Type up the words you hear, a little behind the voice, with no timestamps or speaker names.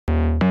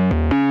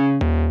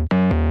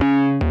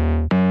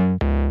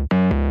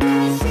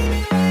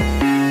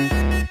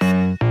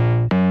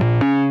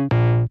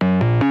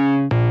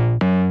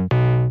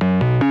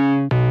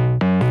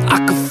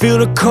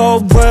the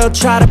cold world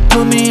try to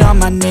put me on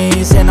my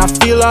knees, and I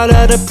feel all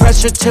of the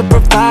pressure to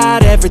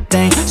provide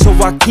everything. So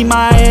I keep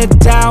my head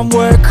down,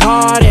 work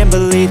hard and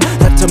believe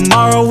that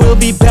tomorrow will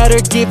be better.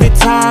 Give it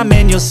time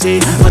and you'll see.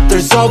 But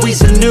there's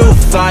always a new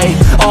fight,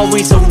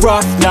 always a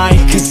rough night,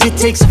 cause it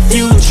takes a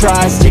few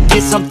tries to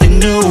get something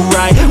new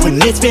right. When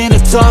it's been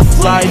a tough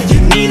life, you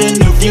need a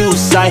new view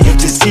sight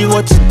to see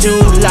what to do,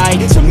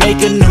 like to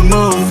make a new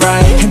move,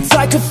 right? And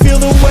I could feel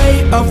the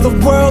weight of the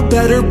world,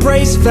 better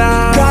brace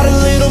fast. Got a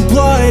little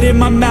blood in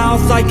my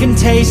mouth, I can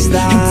taste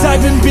that. And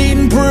I've been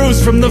beaten,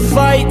 bruised from the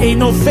fight, ain't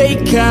no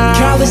fake out.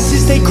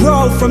 Calluses, they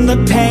grow from the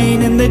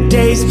pain and the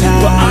days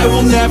pass. But I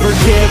will never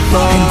give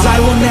up, and I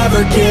will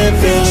never give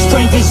in.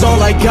 Strength is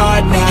all I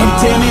got now, and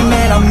damn it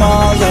man, I'm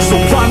all in. So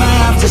I'ma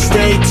have to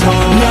stay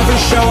tall, never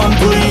show I'm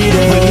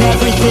bleeding. When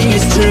everything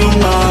is too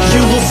much,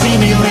 you will see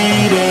me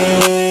leading.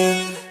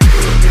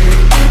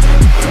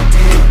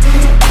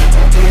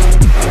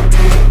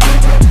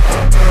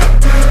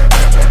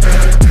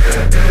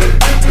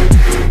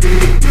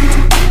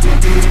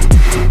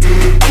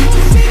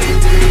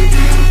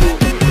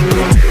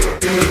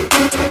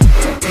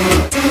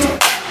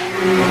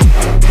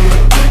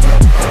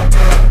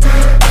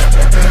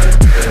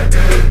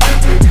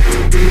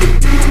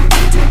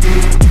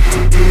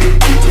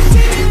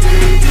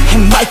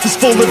 Life is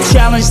full of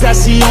challenge,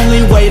 that's the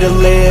only way to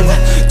live.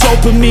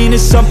 Dopamine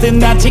is something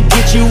that to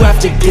get you have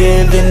to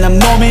give. In the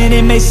moment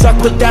it may suck,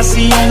 but that's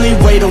the only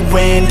way to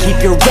win.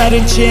 Keep your head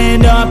and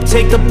chin up,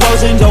 take the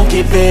blows and don't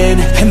give in.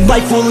 And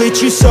life will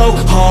hit you so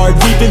hard,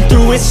 we've been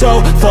through it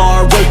so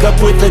far. Wake up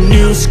with a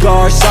new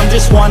scar, some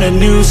just want a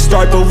new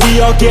start. But we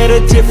all get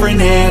a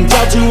different hand,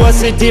 out to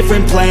us a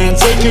different plan.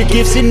 Take your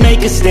gifts and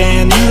make a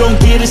stand, you don't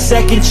get a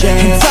second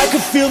chance. And I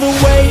could feel the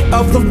weight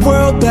of the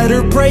world,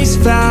 better brace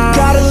fast.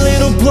 Got a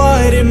little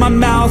blood in my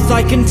mouth,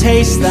 I can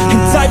taste that.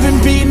 And I've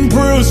been beaten,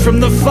 bruised from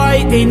the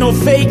fight, ain't no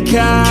fake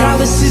out.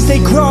 Calluses, they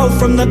grow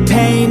from the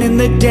pain and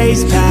the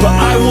days pass. But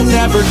I will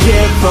never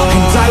give up,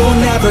 and I will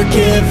never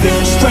give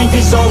in. Strength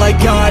is all I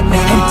got now,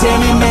 and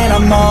damn it man,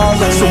 I'm all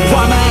in. So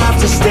I'ma have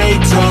to